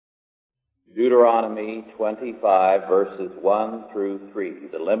Deuteronomy 25, verses 1 through 3,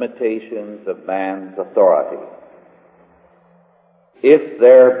 the limitations of man's authority. If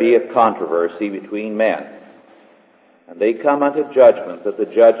there be a controversy between men, and they come unto judgment that the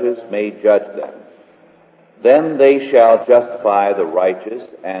judges may judge them, then they shall justify the righteous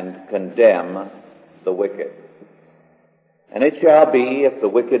and condemn the wicked. And it shall be, if the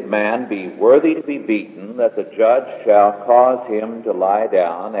wicked man be worthy to be beaten, that the judge shall cause him to lie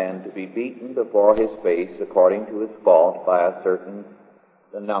down and to be beaten before his face according to his fault by a certain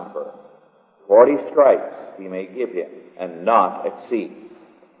number. 40 stripes he may give him, and not exceed.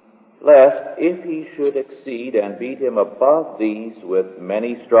 Lest, if he should exceed and beat him above these with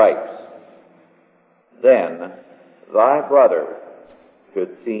many stripes, then thy brother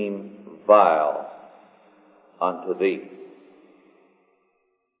should seem vile unto thee.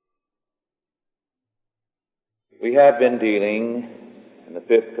 We have been dealing in the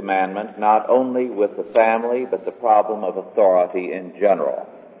fifth commandment not only with the family, but the problem of authority in general.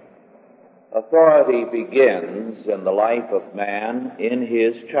 Authority begins in the life of man in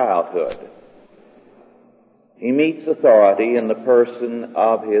his childhood. He meets authority in the person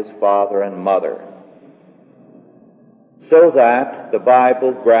of his father and mother, so that the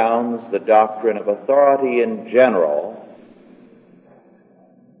Bible grounds the doctrine of authority in general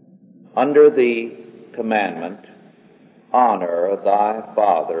under the commandment, honor thy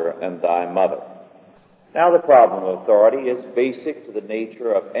father and thy mother. Now, the problem of authority is basic to the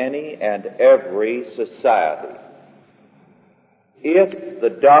nature of any and every society. If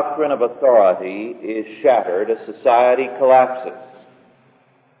the doctrine of authority is shattered, a society collapses.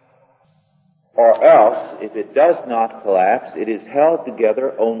 Or else, if it does not collapse, it is held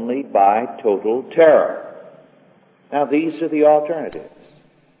together only by total terror. Now, these are the alternatives.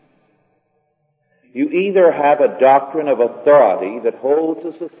 You either have a doctrine of authority that holds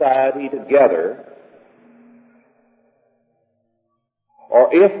a society together, or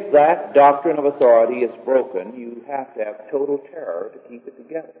if that doctrine of authority is broken, you have to have total terror to keep it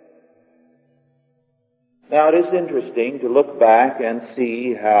together. Now, it is interesting to look back and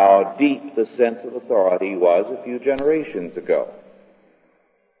see how deep the sense of authority was a few generations ago.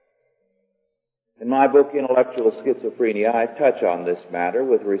 In my book, Intellectual Schizophrenia, I touch on this matter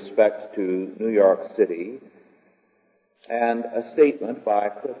with respect to New York City and a statement by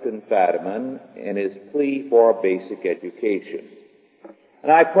Clifton Fadiman in his plea for basic education.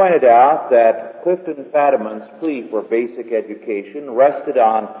 And I pointed out that Clifton Fadiman's plea for basic education rested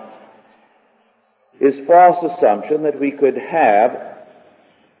on his false assumption that we could have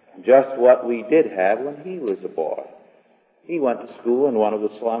just what we did have when he was a boy. He went to school in one of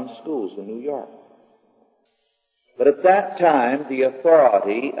the slum schools in New York. But at that time, the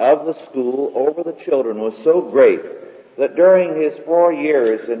authority of the school over the children was so great that during his 4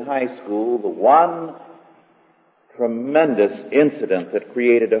 years in high school, the one tremendous incident that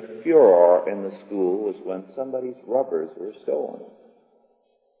created a furor in the school was when somebody's rubbers were stolen.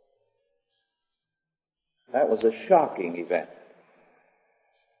 That was a shocking event.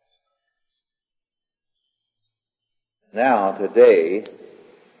 Now, today,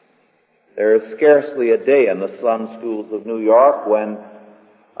 there is scarcely a day in the slum schools of New York when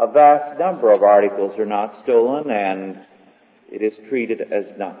a vast number of articles are not stolen and it is treated as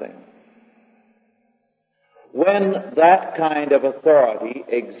nothing. When that kind of authority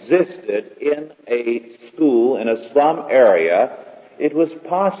existed in a school in a slum area, it was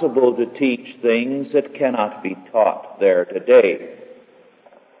possible to teach things that cannot be taught there today.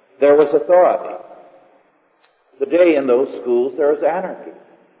 There was authority. Today in those schools there is anarchy.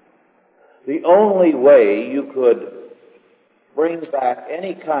 The only way you could bring back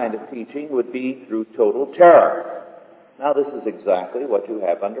any kind of teaching would be through total terror. Now, this is exactly what you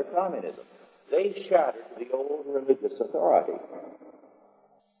have under communism. They shattered the old religious authority.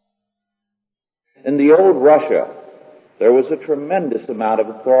 In the old Russia, there was a tremendous amount of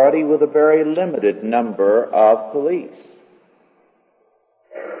authority with a very limited number of police.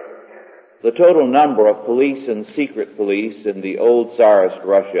 The total number of police and secret police in the old Tsarist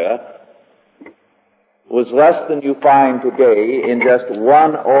Russia was less than you find today in just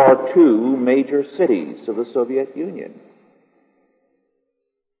one or two major cities of the Soviet Union.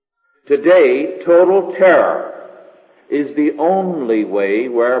 Today, total terror is the only way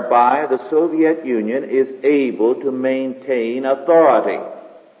whereby the Soviet Union is able to maintain authority.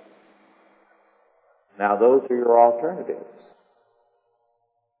 Now, those are your alternatives.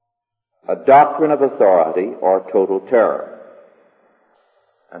 A doctrine of authority or total terror.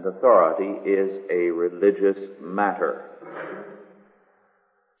 And authority is a religious matter.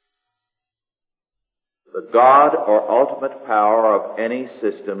 The God or ultimate power of any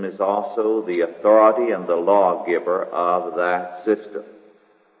system is also the authority and the lawgiver of that system.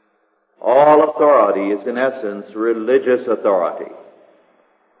 All authority is in essence religious authority.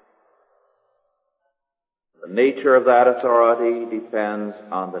 The nature of that authority depends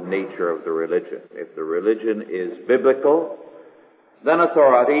on the nature of the religion. If the religion is biblical, then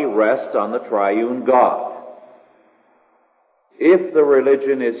authority rests on the triune God. If the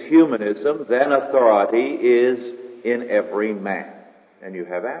religion is humanism, then authority is in every man, and you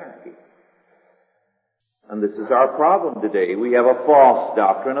have anarchy. And this is our problem today. We have a false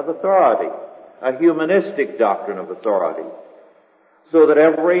doctrine of authority, a humanistic doctrine of authority, so that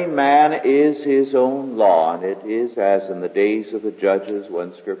every man is his own law, and it is as in the days of the judges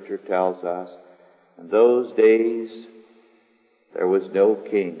when Scripture tells us, in those days there was no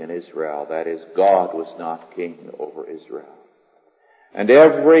king in Israel. That is, God was not king over Israel. And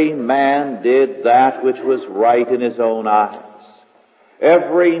every man did that which was right in his own eyes.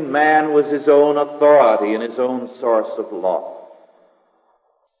 Every man was his own authority and his own source of law.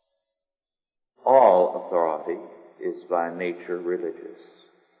 All authority is by nature religious.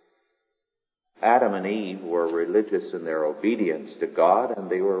 Adam and Eve were religious in their obedience to God, and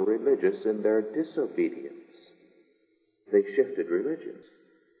they were religious in their disobedience. They shifted religions.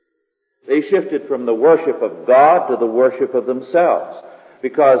 They shifted from the worship of God to the worship of themselves,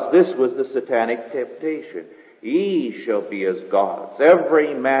 because this was the satanic temptation. Ye shall be as gods,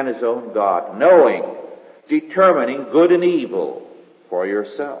 every man his own God, knowing, determining good and evil for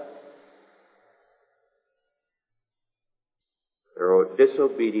yourself. Their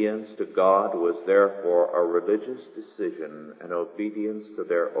disobedience to God was therefore a religious decision, an obedience to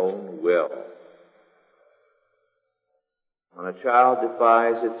their own will. When a child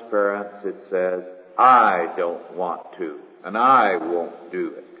defies its parents, it says, I don't want to, and I won't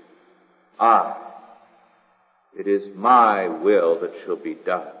do it. It is my will that shall be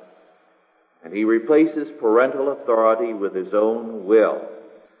done. And he replaces parental authority with his own will.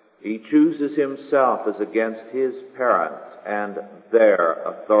 He chooses himself as against his parents and their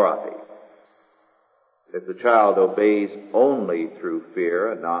authority. If the child obeys only through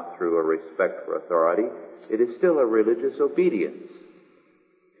fear and not through a respect for authority, it is still a religious obedience.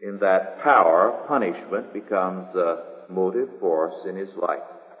 In that power, punishment becomes the motive force in his life.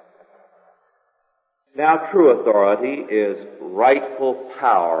 Now, true authority is rightful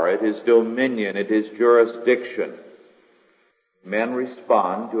power. It is dominion. It is jurisdiction. Men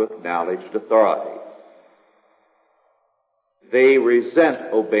respond to acknowledged authority. They resent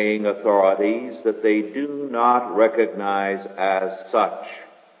obeying authorities that they do not recognize as such.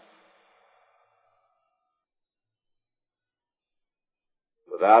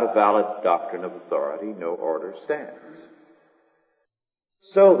 Without a valid doctrine of authority, no order stands.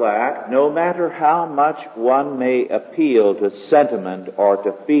 So that, no matter how much one may appeal to sentiment or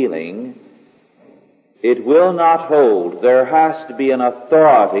to feeling, it will not hold. There has to be an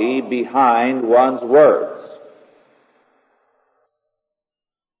authority behind one's words.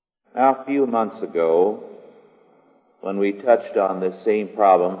 Now, a few months ago, when we touched on this same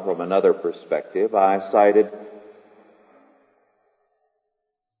problem from another perspective, I cited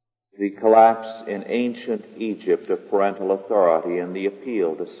the collapse in ancient Egypt of parental authority and the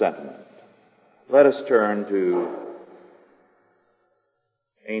appeal to sentiment. Let us turn to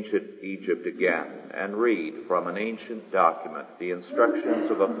ancient Egypt again and read from an ancient document the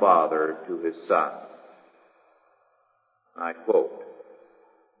instructions of a father to his son. I quote,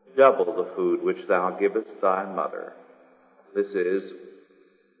 double the food which thou givest thy mother. This is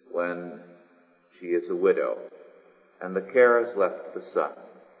when she is a widow, and the care is left to the son.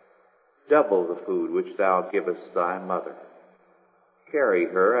 Double the food which thou givest thy mother. Carry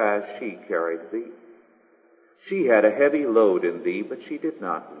her as she carried thee. She had a heavy load in thee, but she did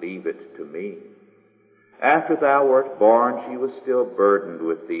not leave it to me. After thou wert born, she was still burdened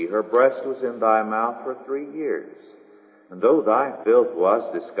with thee. Her breast was in thy mouth for 3 years. And though thy filth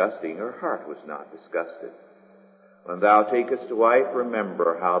was disgusting, her heart was not disgusted. When thou takest a wife,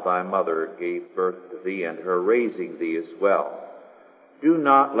 remember how thy mother gave birth to thee, and her raising thee as well. Do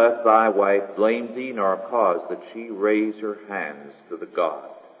not let thy wife blame thee, nor cause that she raise her hands to the god.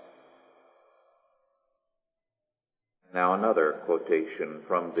 Now another quotation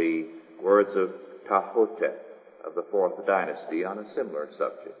from the words of Tahotep of the 4th dynasty on a similar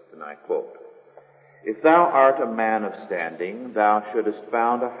subject, and I quote, if thou art a man of standing, thou shouldest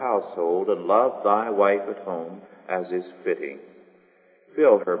found a household and love thy wife at home as is fitting.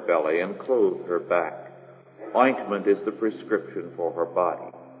 Fill her belly and clothe her back. Ointment is the prescription for her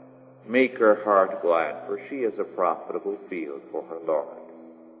body. Make her heart glad, for she is a profitable field for her Lord.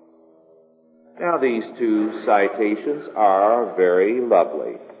 Now, these two citations are very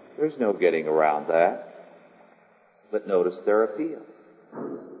lovely. There's no getting around that. But notice their appeal.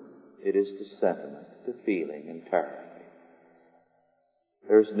 It is to sentiment, to feeling entirely.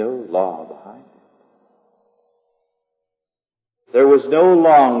 There's no law behind it. There was no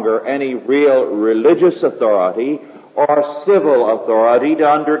longer any real religious authority or civil authority to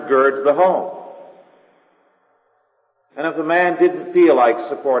undergird the home. And if the man didn't feel like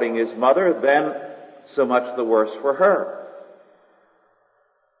supporting his mother, then so much the worse for her.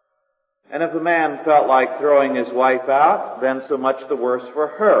 And if the man felt like throwing his wife out, then so much the worse for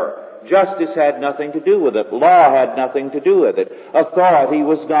her. Justice had nothing to do with it. Law had nothing to do with it. Authority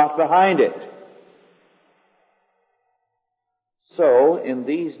was not behind it. So, in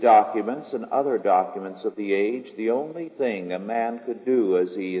these documents and other documents of the age, the only thing a man could do as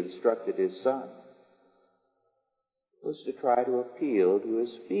he instructed his son was to try to appeal to his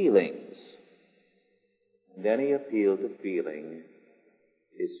feelings. And any appeal to feeling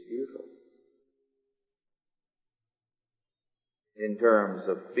is futile. In terms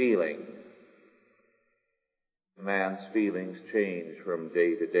of feeling, a man's feelings change from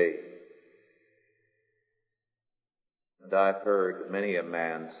day to day. And I've heard many a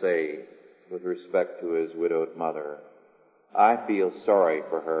man say, with respect to his widowed mother, I feel sorry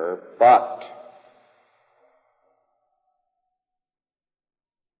for her, but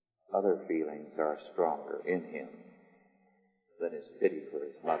other feelings are stronger in him than his pity for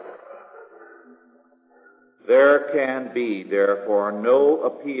his mother. There can be, therefore, no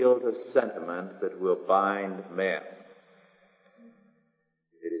appeal to sentiment that will bind men.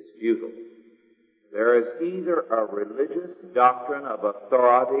 It is futile. There is either a religious doctrine of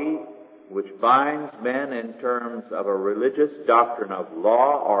authority which binds men in terms of a religious doctrine of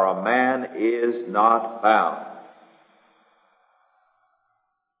law, or a man is not bound.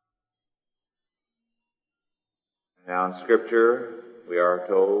 Now in Scripture, we are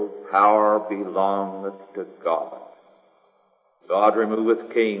told, power belongeth to God. God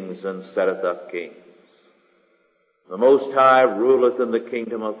removeth kings and setteth up kings. The Most High ruleth in the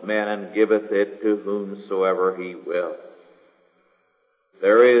kingdom of men and giveth it to whomsoever he will.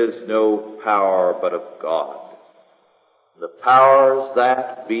 There is no power but of God. The powers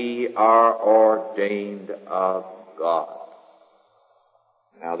that be are ordained of God.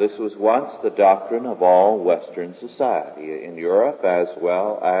 Now, this was once the doctrine of all Western society, in Europe as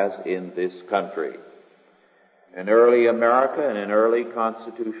well as in this country. In early America and in early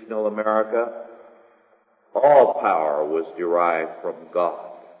constitutional America, all power was derived from God.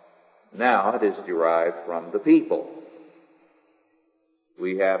 Now it is derived from the people.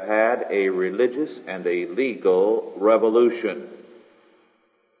 We have had a religious and a legal revolution.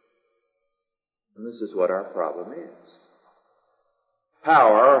 And this is what our problem is.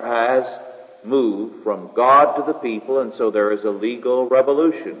 Power has moved from God to the people, and so there is a legal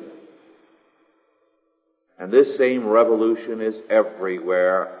revolution. And this same revolution is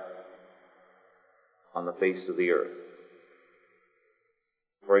everywhere on the face of the earth.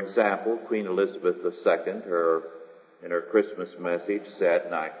 For example, Queen Elizabeth II, in her Christmas message, said,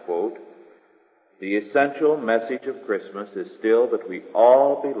 and I quote, "The essential message of Christmas is still that we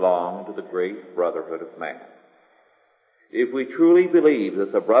all belong to the great brotherhood of man. If we truly believe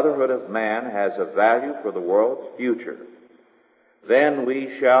that the brotherhood of man has a value for the world's future, then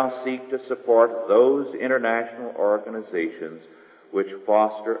we shall seek to support those international organizations which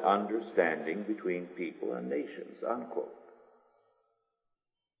foster understanding between people and nations," unquote.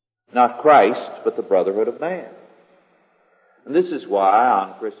 Not Christ, but the brotherhood of man. And this is why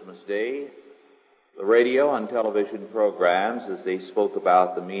on Christmas Day, the radio and television programs, as they spoke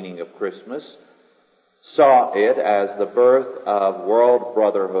about the meaning of Christmas, saw it as the birth of world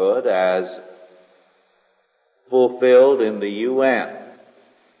brotherhood as fulfilled in the UN.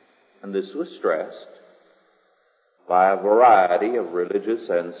 And this was stressed by a variety of religious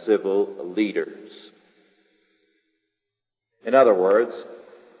and civil leaders. In other words,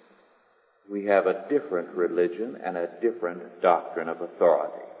 we have a different religion and a different doctrine of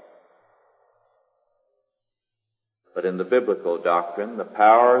authority. But in the biblical doctrine, the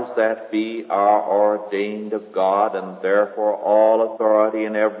powers that be are ordained of God, and therefore all authority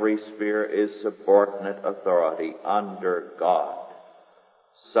in every sphere is subordinate authority under God,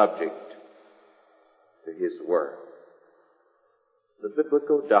 subject to His Word. The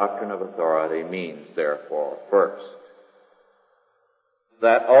biblical doctrine of authority means, therefore, first,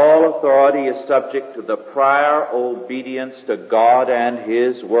 that all authority is subject to the prior obedience to God and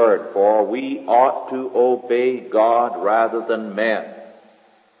His Word, for we ought to obey God rather than men.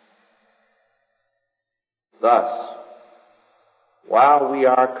 Thus, while we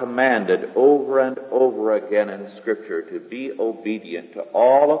are commanded over and over again in Scripture to be obedient to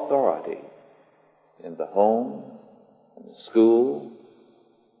all authority in the home, in the school,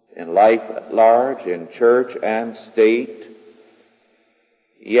 in life at large, in church and state,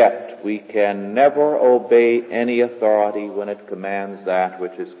 yet we can never obey any authority when it commands that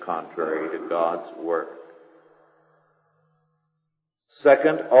which is contrary to God's Word.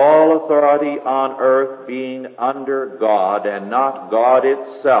 Second, all authority on earth being under God and not God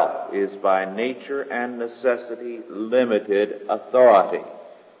itself is by nature and necessity limited authority.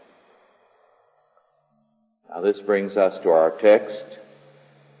 Now this brings us to our text,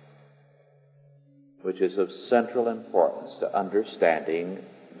 which is of central importance to understanding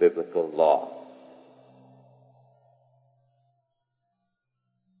biblical law.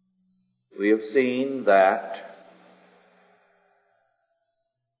 We have seen that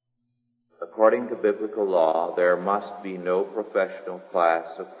according to biblical law, there must be no professional class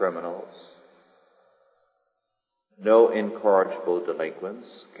of criminals, no incorrigible delinquents.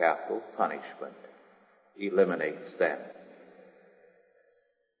 Capital punishment eliminates them.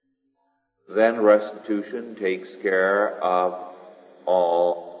 Then restitution takes care of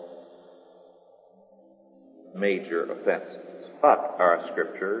all major offenses. But our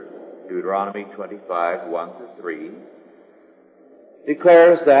Scripture, Deuteronomy 25, 1-3,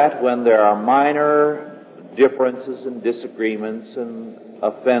 declares that when there are minor differences and disagreements and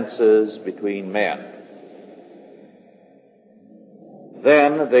offenses between men,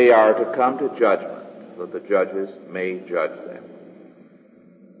 then they are to come to judgment, that the judges may judge them.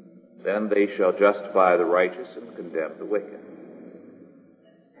 Then they shall justify the righteous and condemn the wicked.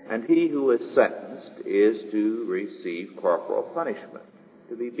 And he who is sentenced is to receive corporal punishment,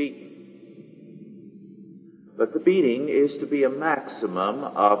 to be beaten. But the beating is to be a maximum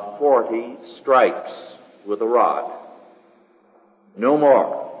of 40 stripes with a rod. No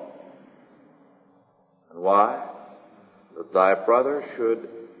more. And why? That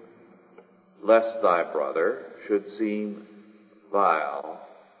lest thy brother should seem vile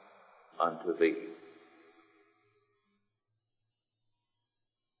unto thee.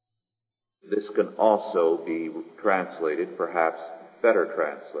 This can also be translated, perhaps better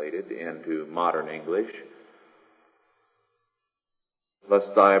translated into modern English, lest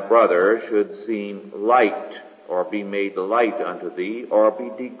thy brother should seem light, or be made light unto thee, or be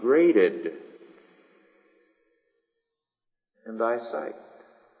degraded in thy sight.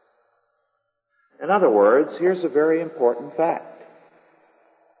 In other words, here's a very important fact.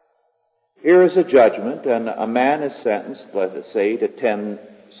 Here is a judgment, and a man is sentenced, let us say, to 10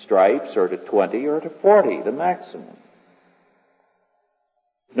 stripes, or to 20, or to 40, the maximum.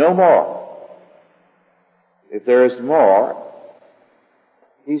 No more. If there is more,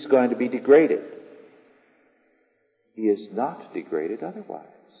 he's going to be degraded. He is not degraded otherwise.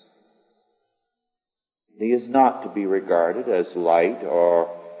 He is not to be regarded as light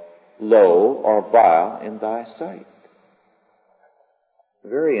or low or vile in thy sight. A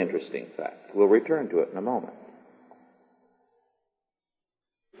very interesting fact. We'll return to it in a moment.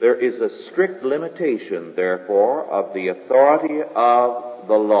 There is a strict limitation, therefore, of the authority of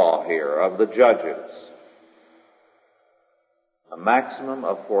the law here, of the judges. A maximum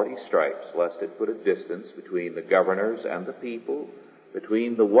of 40 stripes, lest it put a distance between the governors and the people,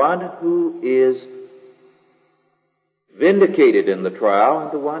 between the one who is vindicated in the trial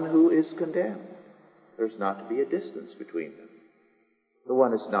and the one who is condemned. There's not to be a distance between them. The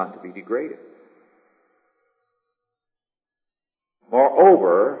one is not to be degraded.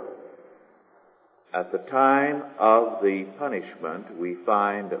 Moreover, at the time of the punishment, we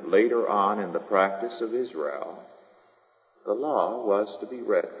find that later on in the practice of Israel, the law was to be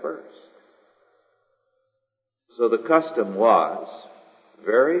read first. So the custom was,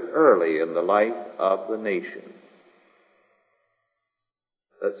 very early in the life of the nation,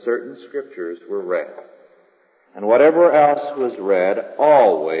 that certain scriptures were read. And whatever else was read,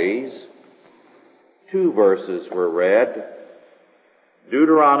 always 2 verses were read.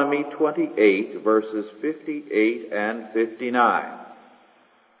 Deuteronomy 28, verses 58 and 59.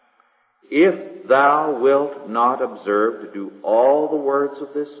 If thou wilt not observe to do all the words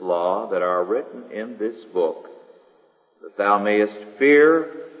of this law that are written in this book, that thou mayest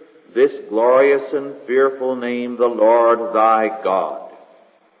fear this glorious and fearful name, the Lord thy God,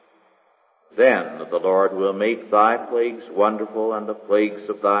 then the Lord will make thy plagues wonderful, and the plagues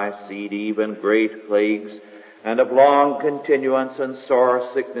of thy seed, even great plagues, and of long continuance, and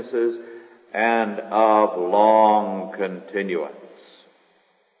sore sicknesses, and of long continuance.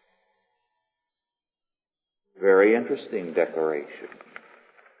 Very interesting declaration.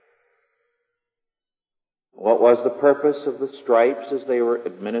 What was the purpose of the stripes as they were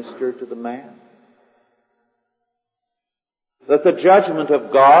administered to the man? That the judgment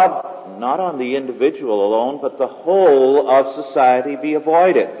of God, not on the individual alone, but the whole of society be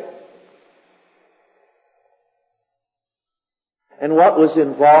avoided. And what was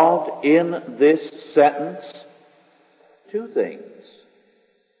involved in this sentence? Two things.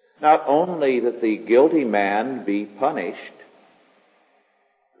 Not only that the guilty man be punished,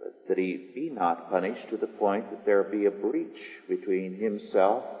 but that he be not punished to the point that there be a breach between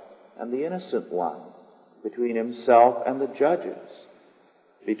himself and the innocent one, between himself and the judges,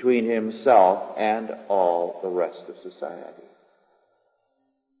 between himself and all the rest of society.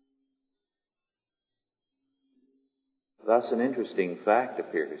 Thus an interesting fact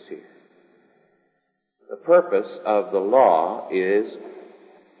appears here. The purpose of the law is,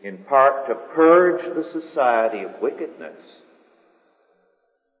 in part, to purge the society of wickedness,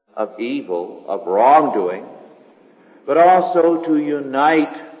 of evil, of wrongdoing, but also to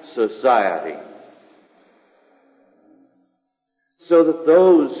unite society, so that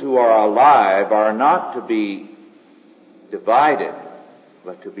those who are alive are not to be divided,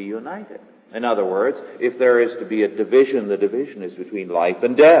 but to be united. In other words, if there is to be a division, the division is between life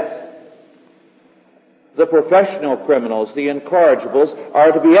and death. The professional criminals, the incorrigibles,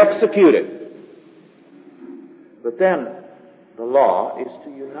 are to be executed. But then the law is to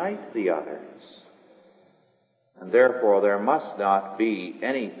unite the others. And therefore there must not be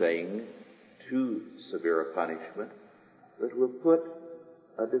anything too severe a punishment that will put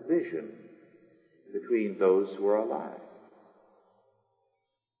a division between those who are alive.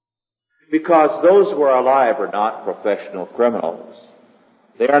 Because those who are alive are not professional criminals.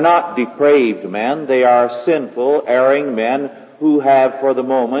 They are not depraved men. They are sinful, erring men who have, for the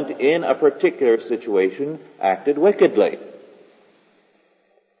moment, in a particular situation, acted wickedly.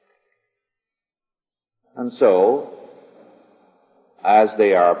 And so, as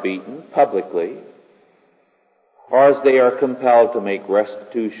they are beaten publicly, or as they are compelled to make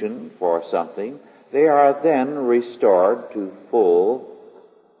restitution for something, they are then restored to full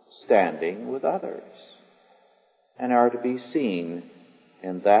standing with others, and are to be seen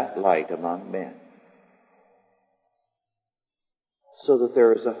in that light among men, so that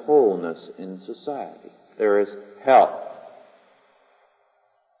there is a wholeness in society. There is health.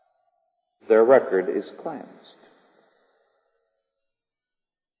 Their record is cleansed.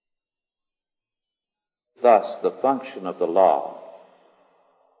 Thus, the function of the law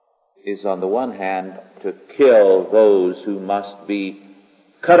is, on the one hand, to kill those who must be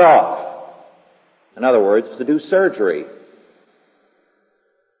cut off. In other words, to do surgery.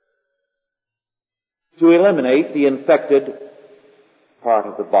 To eliminate the infected part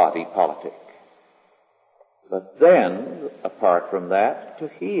of the body politic. But then, apart from that, to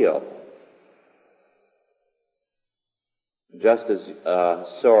heal. Just as a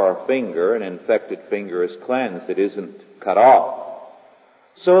sore finger, an infected finger is cleansed, it isn't cut off.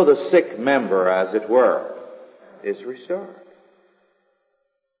 So the sick member, as it were, is restored.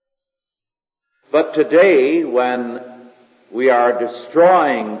 But today, when we are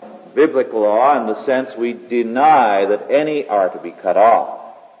destroying biblical law in the sense we deny that any are to be cut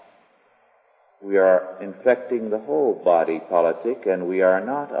off, we are infecting the whole body politic, and we are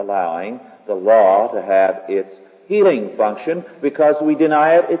not allowing the law to have its healing function because we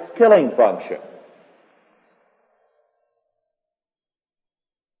deny it its killing function.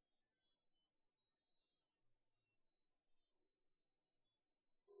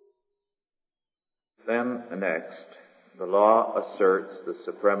 Then, next, the law asserts the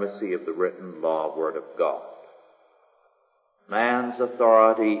supremacy of the written law, Word of God. Man's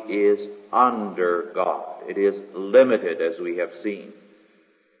authority is under God. It is limited, as we have seen,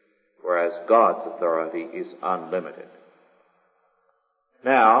 whereas God's authority is unlimited.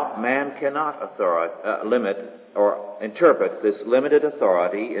 Now, man cannot limit or interpret this limited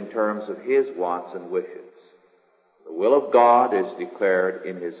authority in terms of his wants and wishes. The will of God is declared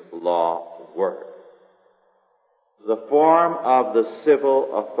in His law word. The form of the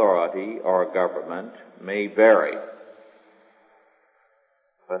civil authority or government may vary,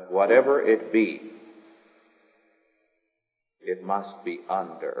 but whatever it be, it must be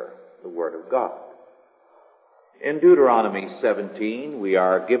under the Word of God. In Deuteronomy 17, we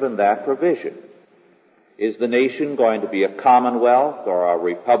are given that provision. Is the nation going to be a commonwealth or a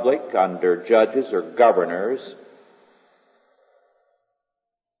republic under judges or governors,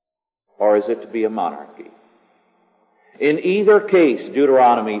 or is it to be a monarchy? In either case,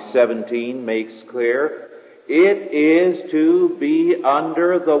 Deuteronomy 17 makes clear, it is to be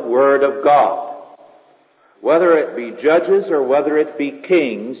under the Word of God. Whether it be judges or whether it be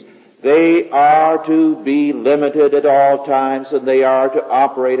kings, They are to be limited at all times, and they are to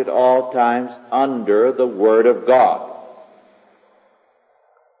operate at all times under the Word of God.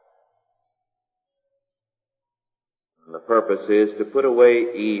 And the purpose is to put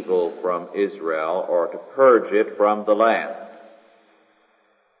away evil from Israel, or to purge it from the land.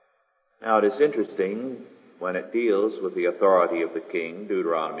 Now it is interesting when it deals with the authority of the king,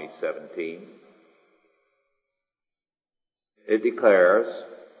 Deuteronomy 17. It declares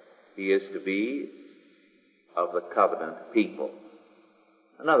he is to be of the covenant people.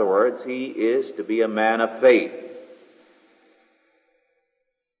 In other words, he is to be a man of faith.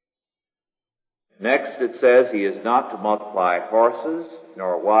 Next it says he is not to multiply horses,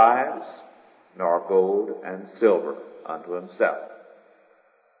 nor wives, nor gold and silver unto himself.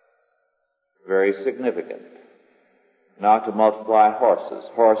 Very significant. Not to multiply horses.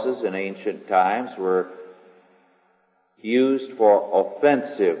 Horses in ancient times were used for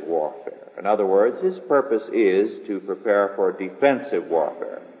offensive warfare. In other words, his purpose is to prepare for defensive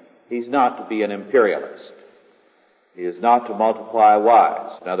warfare. He's not to be an imperialist. He is not to multiply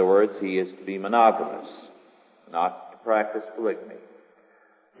wives. In other words, he is to be monogamous, not to practice polygamy.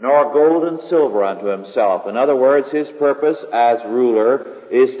 Nor gold and silver unto himself. In other words, his purpose as ruler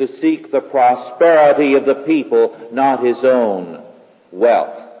is to seek the prosperity of the people, not his own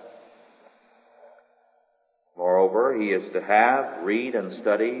wealth. Moreover, he is to have, read, and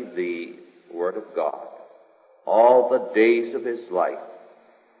study the Word of God all the days of his life,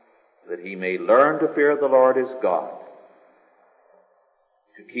 that he may learn to fear the Lord his God,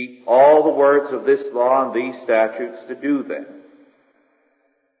 to keep all the words of this law and these statutes, to do them.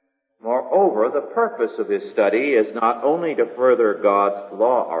 Moreover, the purpose of his study is not only to further God's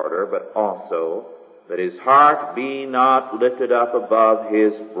law order, but also that his heart be not lifted up above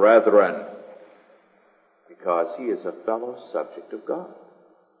his brethren, because he is a fellow subject of God.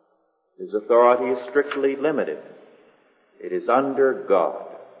 His authority is strictly limited. It is under God.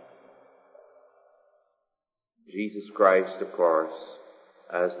 Jesus Christ, of course,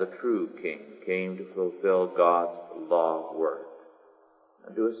 as the true King, came to fulfill God's law work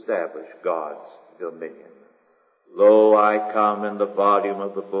and to establish God's dominion. Lo, I come, in the volume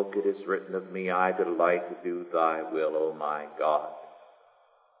of the book it is written of me, I delight to do thy will, O my God.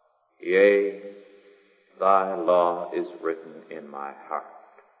 Yea, thy law is written in my heart.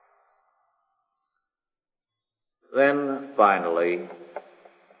 Then, finally,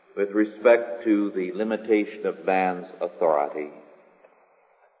 with respect to the limitation of man's authority,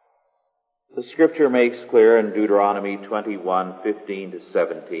 the Scripture makes clear in Deuteronomy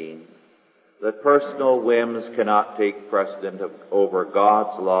 21:15-17 that personal whims cannot take precedent over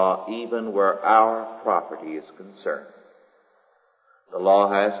God's law even where our property is concerned. The law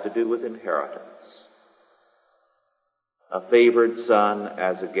has to do with inheritance. A favored son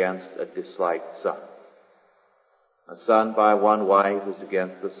as against a disliked son. A son by one wife is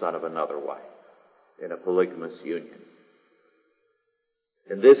against the son of another wife in a polygamous union.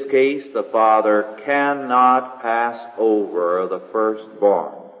 In this case, the father cannot pass over the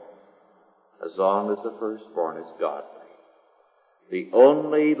firstborn as long as the firstborn is godly. The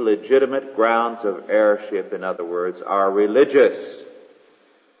only legitimate grounds of heirship, in other words, are religious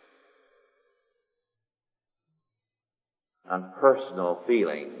and personal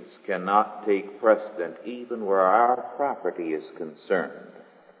feelings cannot take precedent even where our property is concerned.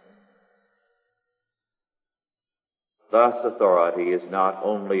 Thus, authority is not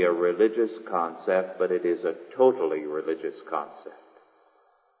only a religious concept, but it is a totally religious concept.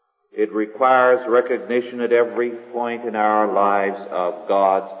 It requires recognition at every point in our lives of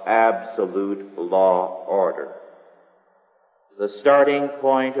God's absolute law order. The starting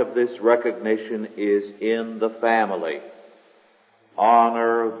point of this recognition is in the family.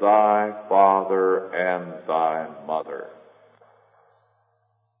 Honor thy father and thy mother.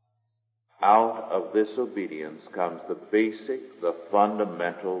 Out of this obedience comes the basic, the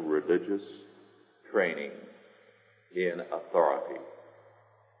fundamental religious training in authority.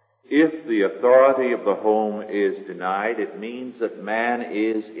 If the authority of the home is denied, it means that man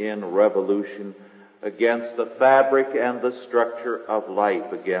is in revolution against the fabric and the structure of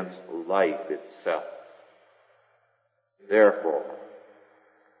life, against life itself. Therefore,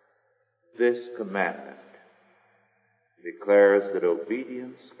 this commandment declares that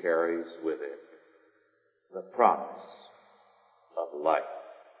obedience carries with it the promise of life.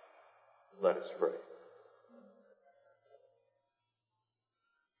 Let us pray.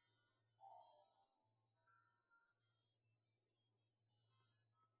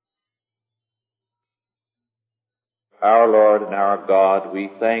 Our Lord and our God,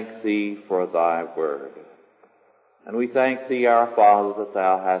 we thank Thee for Thy word. And we thank Thee, our Father, that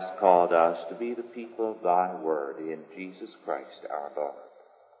Thou hast called us to be the people of Thy Word in Jesus Christ our Lord.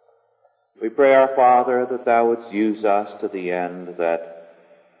 We pray, our Father, that Thou wouldst use us to the end that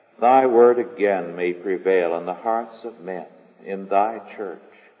Thy Word again may prevail in the hearts of men, in Thy church,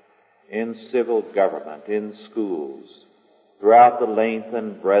 in civil government, in schools, throughout the length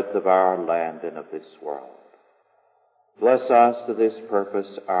and breadth of our land and of this world. Bless us to this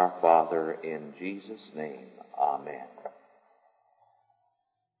purpose, our Father, in Jesus' name. Amen.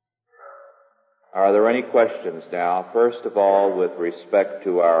 Are there any questions now? First of all, with respect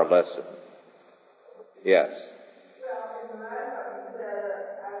to our lesson. Yes. Well, in the matter you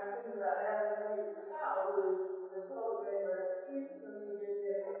said, I think that as a child who is celebrating their excuse when you get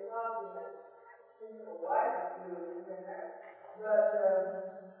their document, think of what you do in there.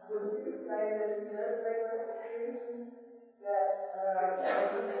 But would you say that in their regular excuse that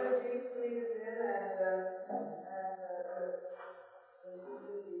you should be pleased in and you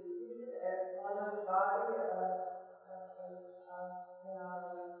should be treated as one of the body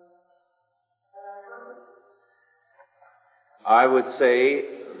I would say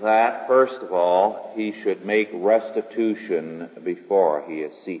that, first of all, he should make restitution before he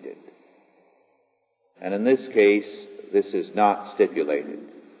is seated. And in this case, this is not stipulated.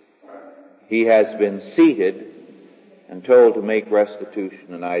 He has been seated and told to make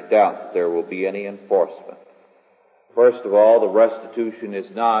restitution, and I doubt that there will be any enforcement. First of all, the restitution is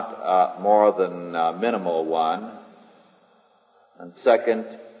not more than a minimal one. And second,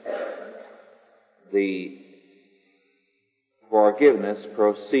 the forgiveness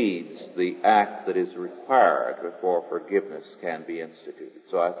proceeds the act that is required before forgiveness can be instituted.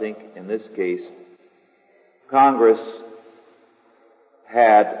 So I think in this case, Congress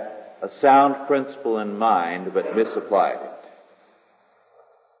had a sound principle in mind but misapplied it.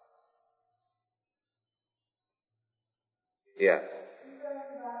 Yes.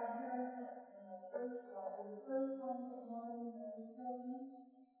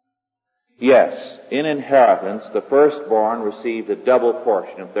 Yes, in inheritance, the firstborn received a double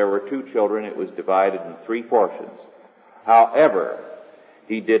portion. If there were 2 children, it was divided in 3 portions. However,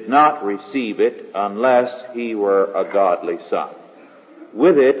 he did not receive it unless he were a godly son.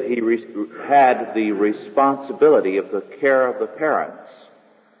 With it, he had the responsibility of the care of the parents,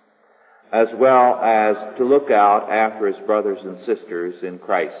 as well as to look out after his brothers and sisters in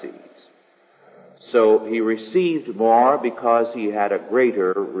crises. So he received more because he had a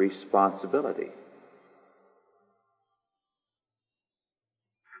greater responsibility.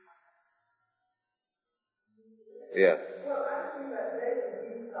 Yes. Well, I think that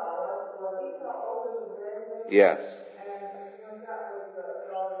David Esau, was Esau older than David? Yes. And when that was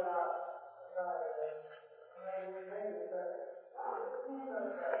brought about David, but it seems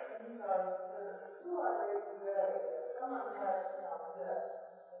that Esau said, who are they today? Someone had that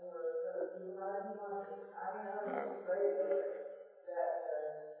they were united one. I know it's great that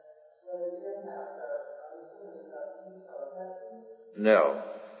they didn't have No.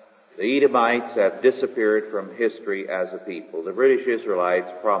 The Edomites have disappeared from history as a people. The British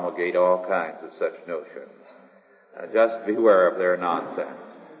Israelites promulgate all kinds of such notions. Just beware of their nonsense.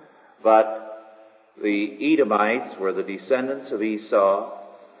 But the Edomites were the descendants of Esau,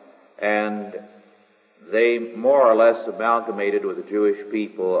 and they more or less amalgamated with the Jewish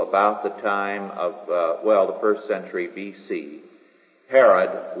people about the time of, the 1st century B.C.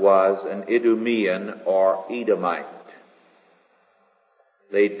 Herod was an Idumean or Edomite.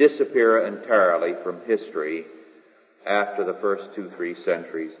 They disappear entirely from history after the first 2-3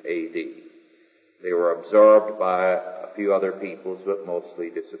 centuries A.D. They were absorbed by a few other peoples, but mostly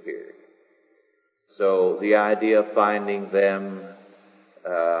disappeared. So the idea of finding them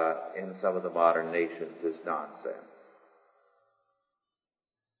in some of the modern nations is nonsense.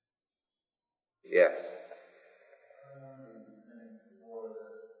 Yes.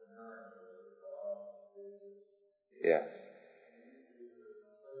 Yes.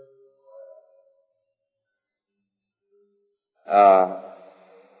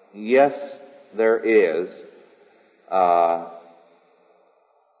 Yes, there is.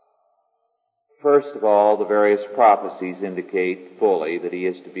 First of all, the various prophecies indicate fully that he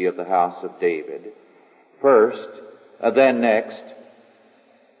is to be of the house of David. Then next,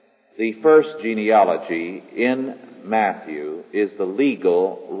 the first genealogy in Matthew is the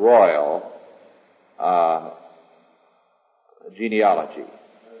legal, royal genealogy.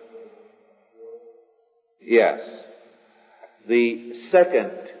 Yes. The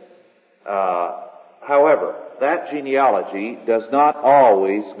second, however, that genealogy does not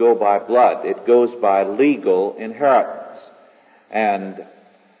always go by blood. It goes by legal inheritance. And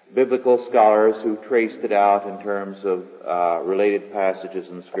biblical scholars who traced it out in terms of related passages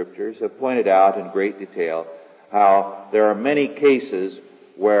in the Scriptures have pointed out in great detail how there are many cases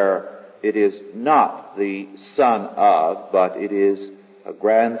where it is not the son of, but it is a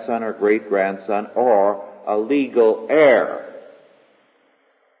grandson or great-grandson or a legal heir.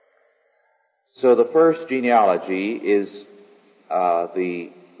 So the first genealogy is the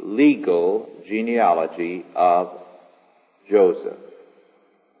legal genealogy of Joseph.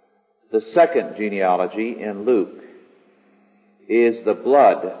 The second genealogy in Luke is the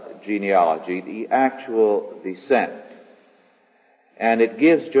blood genealogy, the actual descent. And it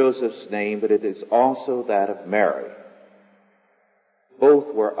gives Joseph's name, but it is also that of Mary.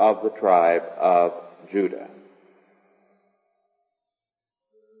 Both were of the tribe of Judah.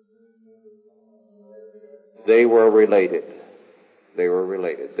 They were related. They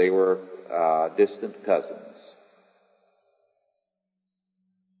were distant cousins.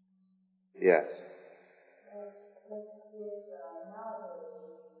 Yes.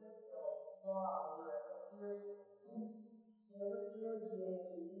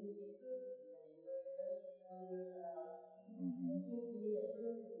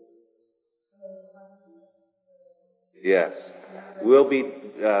 Yes. We'll be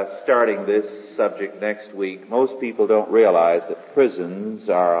starting this subject next week. Most people don't realize that prisons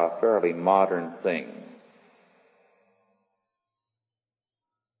are a fairly modern thing.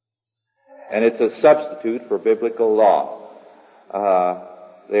 And it's a substitute for biblical law.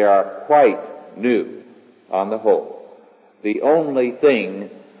 They are quite new on the whole. The only thing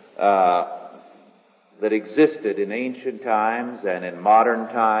that existed in ancient times and in modern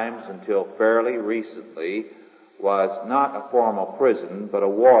times until fairly recently was not a formal prison, but a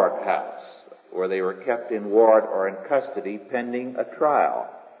ward house, where they were kept in ward or in custody pending a trial.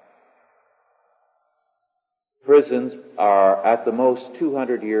 Prisons are at the most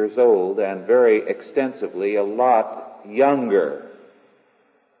 200 years old and very extensively a lot younger.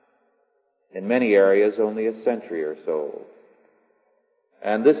 In many areas only a century or so.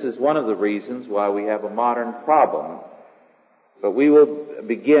 And this is one of the reasons why we have a modern problem. But we will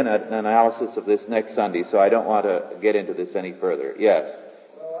begin an analysis of this next Sunday, so I don't want to get into this any further. Yes?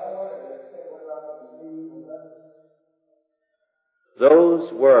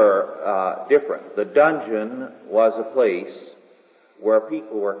 Those were different. The dungeon was a place where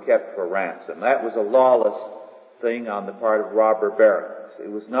people were kept for ransom. That was a lawless thing on the part of robber barons. It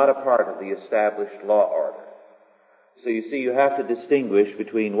was not a part of the established law order. So you see, you have to distinguish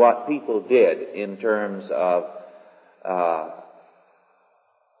between what people did in terms of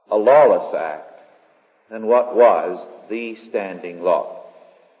a lawless act and what was the standing law.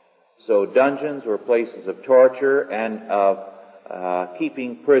 So dungeons were places of torture and of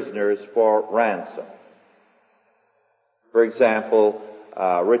keeping prisoners for ransom. For example,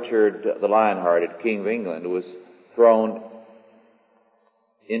 Richard the Lionhearted, King of England, was thrown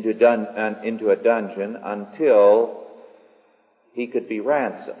into a dungeon until he could be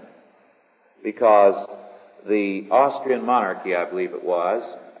ransomed, because the Austrian monarchy, I believe it was,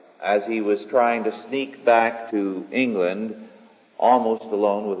 as he was trying to sneak back to England almost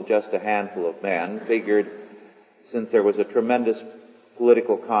alone with just a handful of men, figured, since there was a tremendous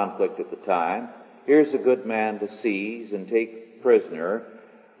political conflict at the time, here's a good man to seize and take prisoner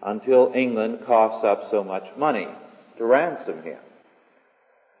until England coughs up so much money to ransom him.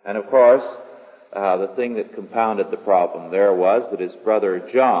 And of course, the thing that compounded the problem there was that his brother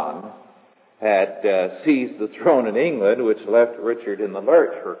John had seized the throne in England, which left Richard in the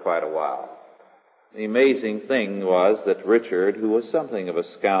lurch for quite a while. The amazing thing was that Richard, who was something of a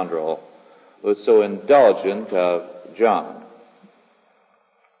scoundrel, was so indulgent of John.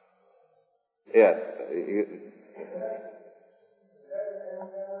 Yes.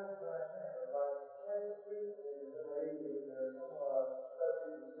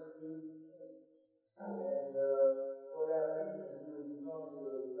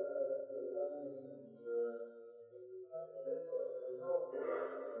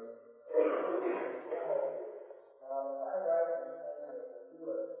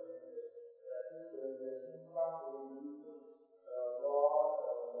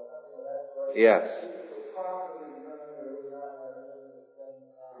 Yes.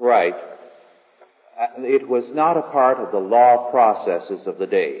 Right. It was not a part of the law processes of the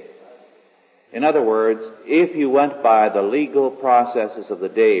day. In other words, if you went by the legal processes of the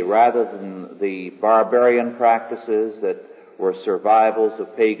day rather than the barbarian practices that were survivals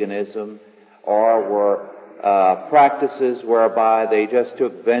of paganism or were practices whereby they just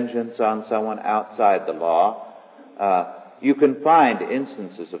took vengeance on someone outside the law, you can find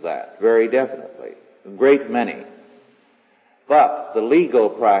instances of that, very definitely, a great many. But the legal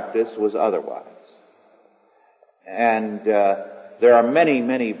practice was otherwise. And there are many,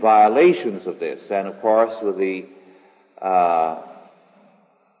 many violations of this. And of course, with the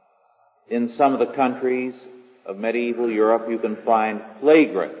in some of the countries of medieval Europe, you can find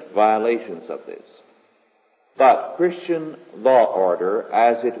flagrant violations of this. But Christian law order,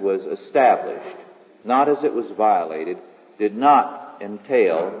 as it was established, not as it was violated, did not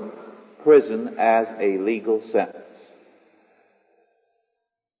entail prison as a legal sentence.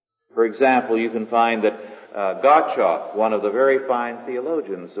 For example, you can find that Gottschalk, one of the very fine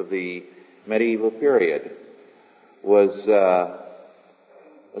theologians of the medieval period, was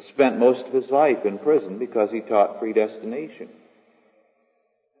spent most of his life in prison because he taught predestination.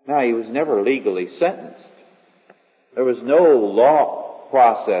 Now, he was never legally sentenced. There was no law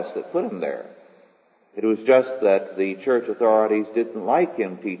process that put him there. It was just that the church authorities didn't like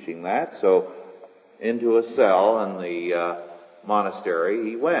him teaching that, so into a cell in the monastery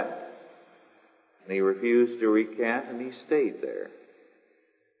he went. And he refused to recant, and he stayed there.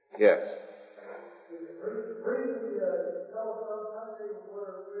 Yes.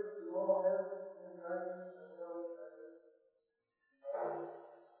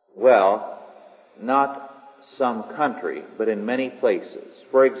 Well, not some country, but in many places.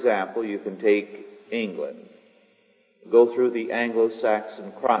 For example, you can take England. Go through the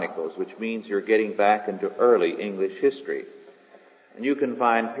Anglo-Saxon Chronicles, which means you're getting back into early English history. And you can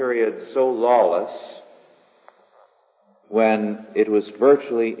find periods so lawless when it was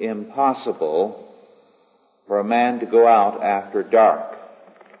virtually impossible for a man to go out after dark,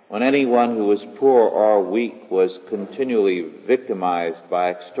 when anyone who was poor or weak was continually victimized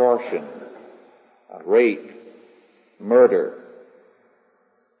by extortion, rape, murder.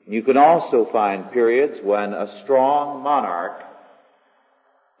 You can also find periods when a strong monarch,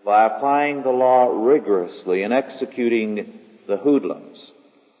 by applying the law rigorously and executing the hoodlums,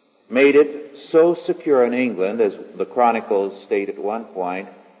 made it so secure in England, as the Chronicles state at one point,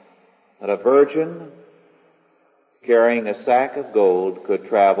 that a virgin carrying a sack of gold could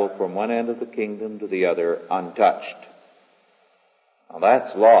travel from one end of the kingdom to the other untouched. Now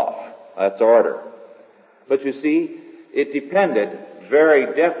that's law. That's order. But you see, it depended very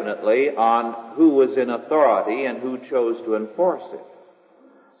definitely on who was in authority and who chose to enforce it.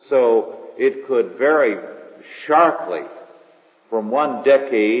 So it could vary sharply from one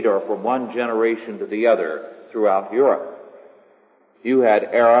decade or from one generation to the other throughout Europe. You had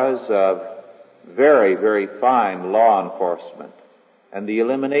eras of very, very fine law enforcement and the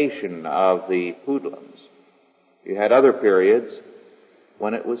elimination of the hoodlums. You had other periods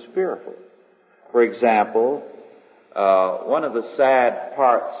when it was fearful. For example, one of the sad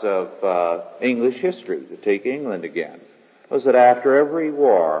parts of English history, to take England again, was that after every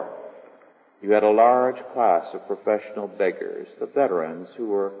war, you had a large class of professional beggars, the veterans who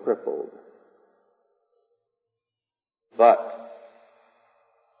were crippled. But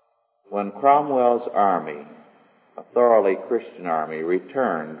when Cromwell's army, a thoroughly Christian army,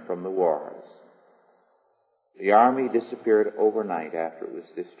 returned from the wars, the army disappeared overnight after it was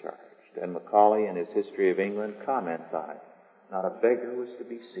discharged. And Macaulay, in his History of England, comments on it. Not a beggar was to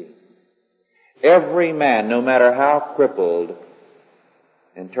be seen. Every man, no matter how crippled,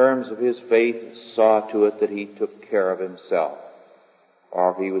 in terms of his faith, saw to it that he took care of himself.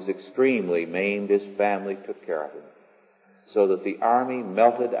 Or if he was extremely maimed, his family took care of him. So that the army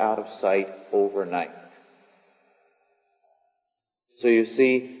melted out of sight overnight. So you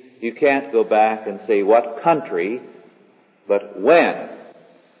see, you can't go back and say what country, but when.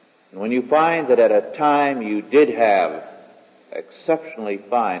 And when you find that at a time you did have exceptionally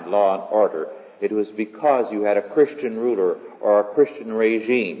fine law and order, it was because you had a Christian ruler or a Christian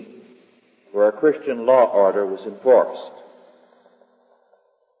regime where a Christian law order was enforced.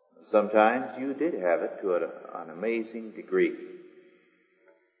 Sometimes you did have it to an amazing degree.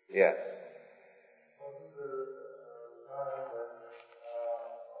 Yes.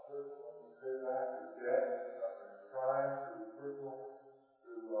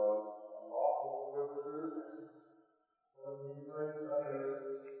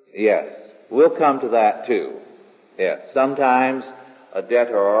 Yes, we'll come to that too. Yes, sometimes a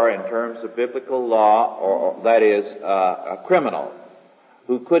debtor, in terms of biblical law, or that is, a criminal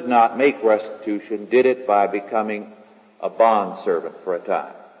who could not make restitution, did it by becoming a bondservant for a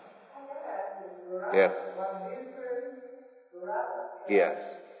time. Yes. Yes.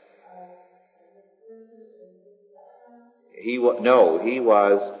 He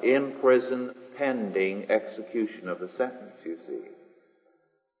was in prison pending execution of the sentence, you see.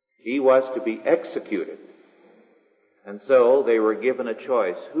 He was to be executed. And so they were given a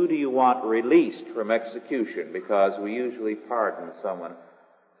choice. Who do you want released from execution? Because we usually pardon someone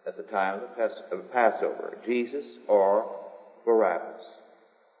at the time of Passover, Jesus or Barabbas.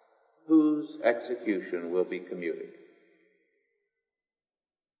 Whose execution will be commuted?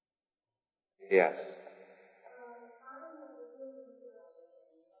 Yes.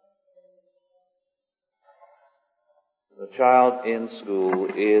 The child in school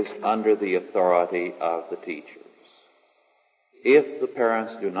is under the authority of the teachers. If the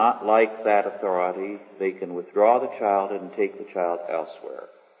parents do not like that authority, they can withdraw the child and take the child elsewhere.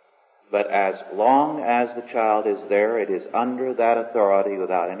 But as long as the child is there, it is under that authority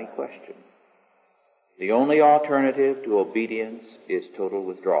without any question. The only alternative to obedience is total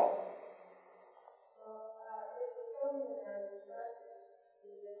withdrawal.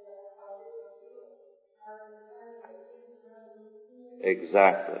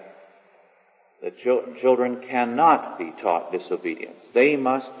 Exactly. The children cannot be taught disobedience. They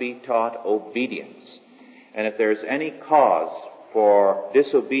must be taught obedience. And if there's any cause for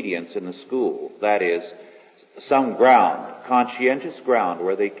disobedience in the school, that is, some ground, conscientious ground,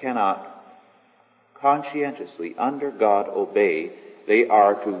 where they cannot conscientiously, under God, obey, they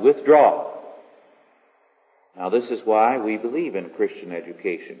are to withdraw. Now, this is why we believe in Christian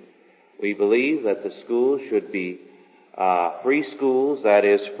education. We believe that the schools should be free schools, that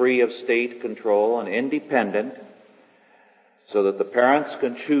is, free of state control and independent, so that the parents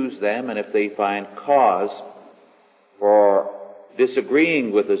can choose them, and if they find cause for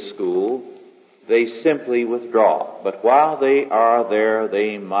disagreeing with the school, they simply withdraw. But while they are there,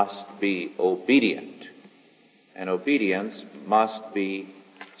 they must be obedient. And obedience must be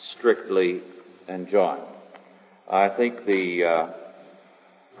strictly enjoined. I think the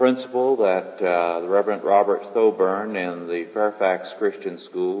principle that the Reverend Robert Thoburn in the Fairfax Christian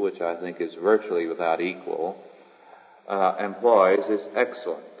School, which I think is virtually without equal, employs is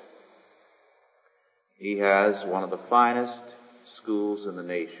excellent. He has one of the finest schools in the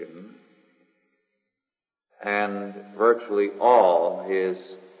nation, and virtually all his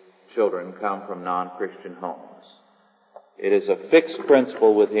children come from non-Christian homes. It is a fixed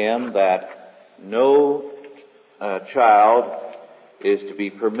principle with him that no child is to be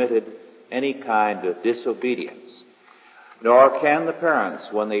permitted any kind of disobedience, nor can the parents,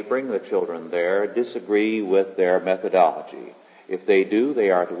 when they bring the children there, disagree with their methodology. If they do, they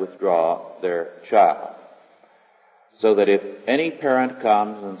are to withdraw their child. So that if any parent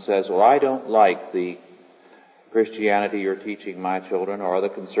comes and says, well, I don't like the Christianity you're teaching my children, or the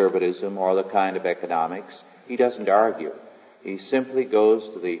conservatism, or the kind of economics, he doesn't argue. He simply goes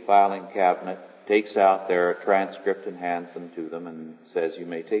to the filing cabinet, takes out their transcript and hands them to them, and says, you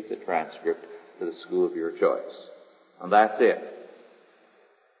may take the transcript to the school of your choice. And that's it.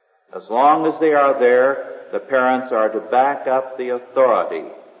 As long as they are there, the parents are to back up the authority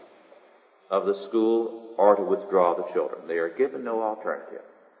of the school or to withdraw the children. They are given no alternative.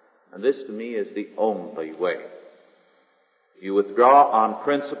 And this, to me, is the only way. You withdraw on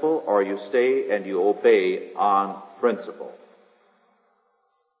principle, or you stay and you obey on principle.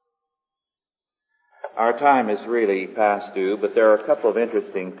 Our time is really past due, but there are a couple of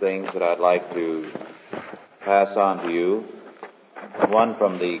interesting things that I'd like to pass on to you. One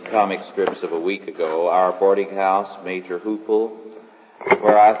from the comic strips of a week ago, Our Boarding House, Major Hoople,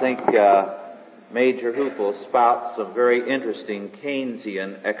 where I think Major Hoople spouts some very interesting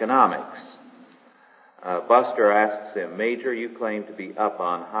Keynesian economics. Buster asks him, Major, you claim to be up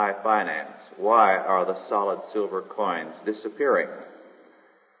on high finance. Why are the solid silver coins disappearing?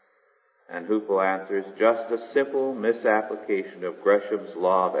 And Hoople answers, just a simple misapplication of Gresham's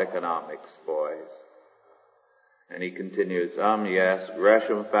law of economics, boys. And he continues, yes,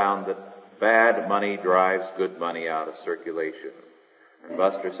 Gresham found that bad money drives good money out of circulation. And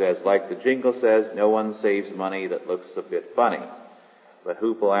Buster says, like the jingle says, no one saves money that looks a bit funny. But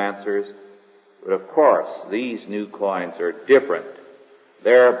Hoople answers, but of course, these new coins are different.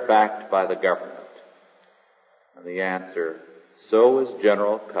 They're backed by the government. And the answer, so is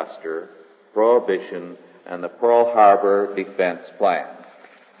General Custer, Prohibition, and the Pearl Harbor Defense Plan,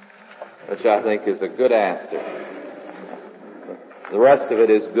 which I think is a good answer. The rest of it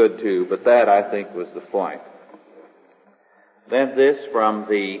is good too, but that, I think, was the point. Then this from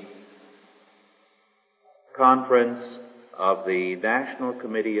the conference of the National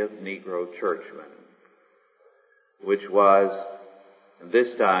Committee of Negro Churchmen, which was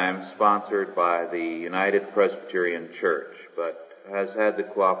this time sponsored by the United Presbyterian Church, but has had the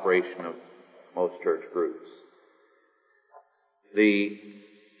cooperation of most church groups. The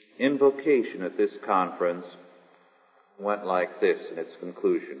invocation at this conference went like this in its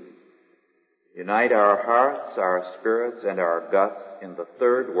conclusion. Unite our hearts, our spirits, and our guts in the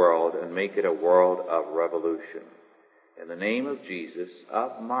third world and make it a world of revolution. In the name of Jesus,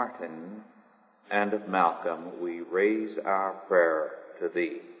 of Martin, and of Malcolm, we raise our prayer to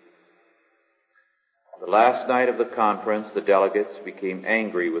thee. The last night of the conference, the delegates became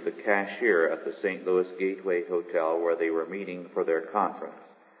angry with the cashier at the St. Louis Gateway Hotel where they were meeting for their conference.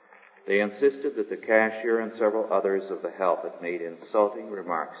 They insisted that the cashier and several others of the help had made insulting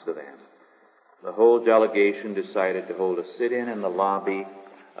remarks to them. The whole delegation decided to hold a sit-in in the lobby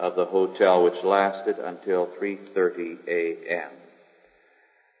of the hotel, which lasted until 3:30 a.m.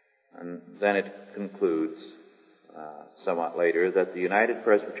 And then it concludes somewhat later that the United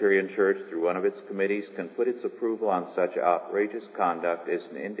Presbyterian Church, through one of its committees, can put its approval on such outrageous conduct as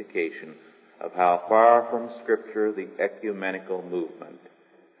an indication of how far from Scripture the ecumenical movement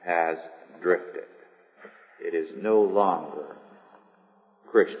has drifted. It is no longer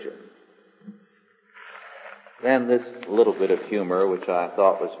Christian. Then this little bit of humor, which I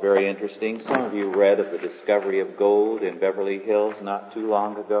thought was very interesting. Some of you read of the discovery of gold in Beverly Hills not too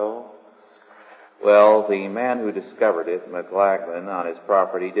long ago. Well, the man who discovered it, McLachlan, on his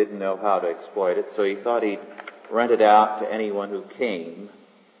property, didn't know how to exploit it, so he thought he'd rent it out to anyone who came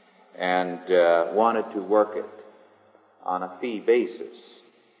and wanted to work it on a fee basis.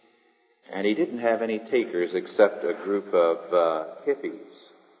 And he didn't have any takers except a group of hippies.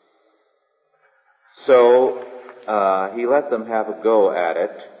 So he let them have a go at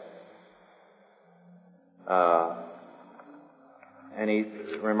it, and he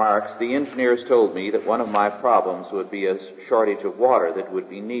remarks, the engineers told me that one of my problems would be a shortage of water that would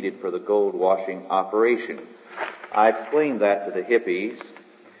be needed for the gold washing operation. I explained that to the hippies,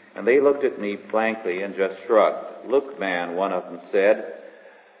 and they looked at me blankly and just shrugged. Look, man, one of them said,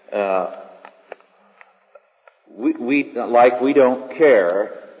 we don't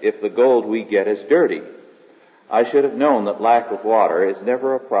care if the gold we get is dirty. I should have known that lack of water is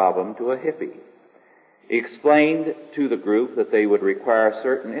never a problem to a hippie. He explained to the group that they would require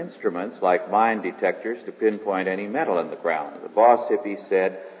certain instruments like mine detectors to pinpoint any metal in the ground. The boss hippie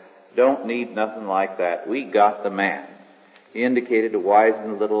said, don't need nothing like that. We got the man. He indicated a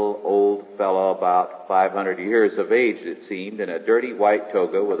wizened little old fellow about 500 years of age, it seemed, in a dirty white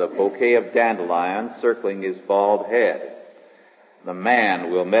toga with a bouquet of dandelions circling his bald head. The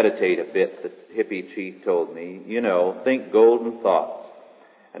man will meditate a bit, the hippie chief told me. You know, think golden thoughts.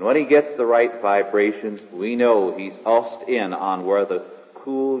 And when he gets the right vibrations, we know he's used in on where the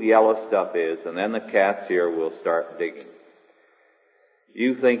cool yellow stuff is, and then the cats here will start digging.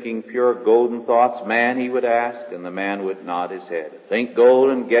 You thinking pure golden thoughts, man, he would ask, and the man would nod his head. Think gold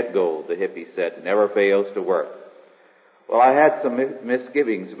and get gold, the hippie said, never fails to work. Well, I had some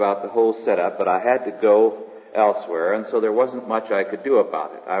misgivings about the whole setup, but I had to go elsewhere, and so there wasn't much I could do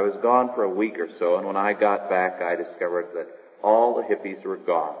about it. I was gone for a week or so, and when I got back, I discovered that all the hippies were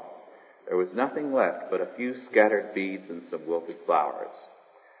gone. There was nothing left but a few scattered beads and some wilted flowers.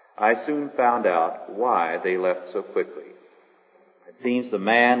 I soon found out why they left so quickly. It seems the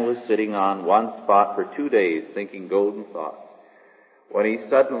man was sitting on one spot for 2 days thinking golden thoughts, when he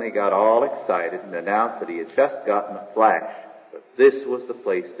suddenly got all excited and announced that he had just gotten a flash, that this was the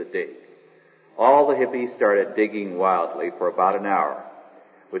place to dig. All the hippies started digging wildly for about an hour,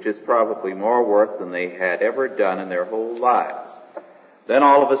 which is probably more work than they had ever done in their whole lives. Then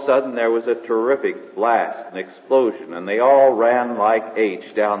all of a sudden there was a terrific blast, an explosion, and they all ran like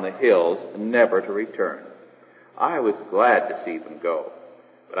H down the hills, never to return. I was glad to see them go,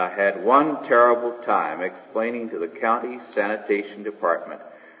 but I had one terrible time explaining to the county sanitation department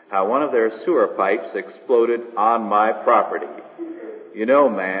how one of their sewer pipes exploded on my property. You know,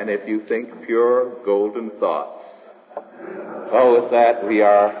 man, if you think pure golden thoughts. Well, with that, we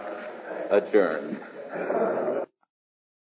are adjourned.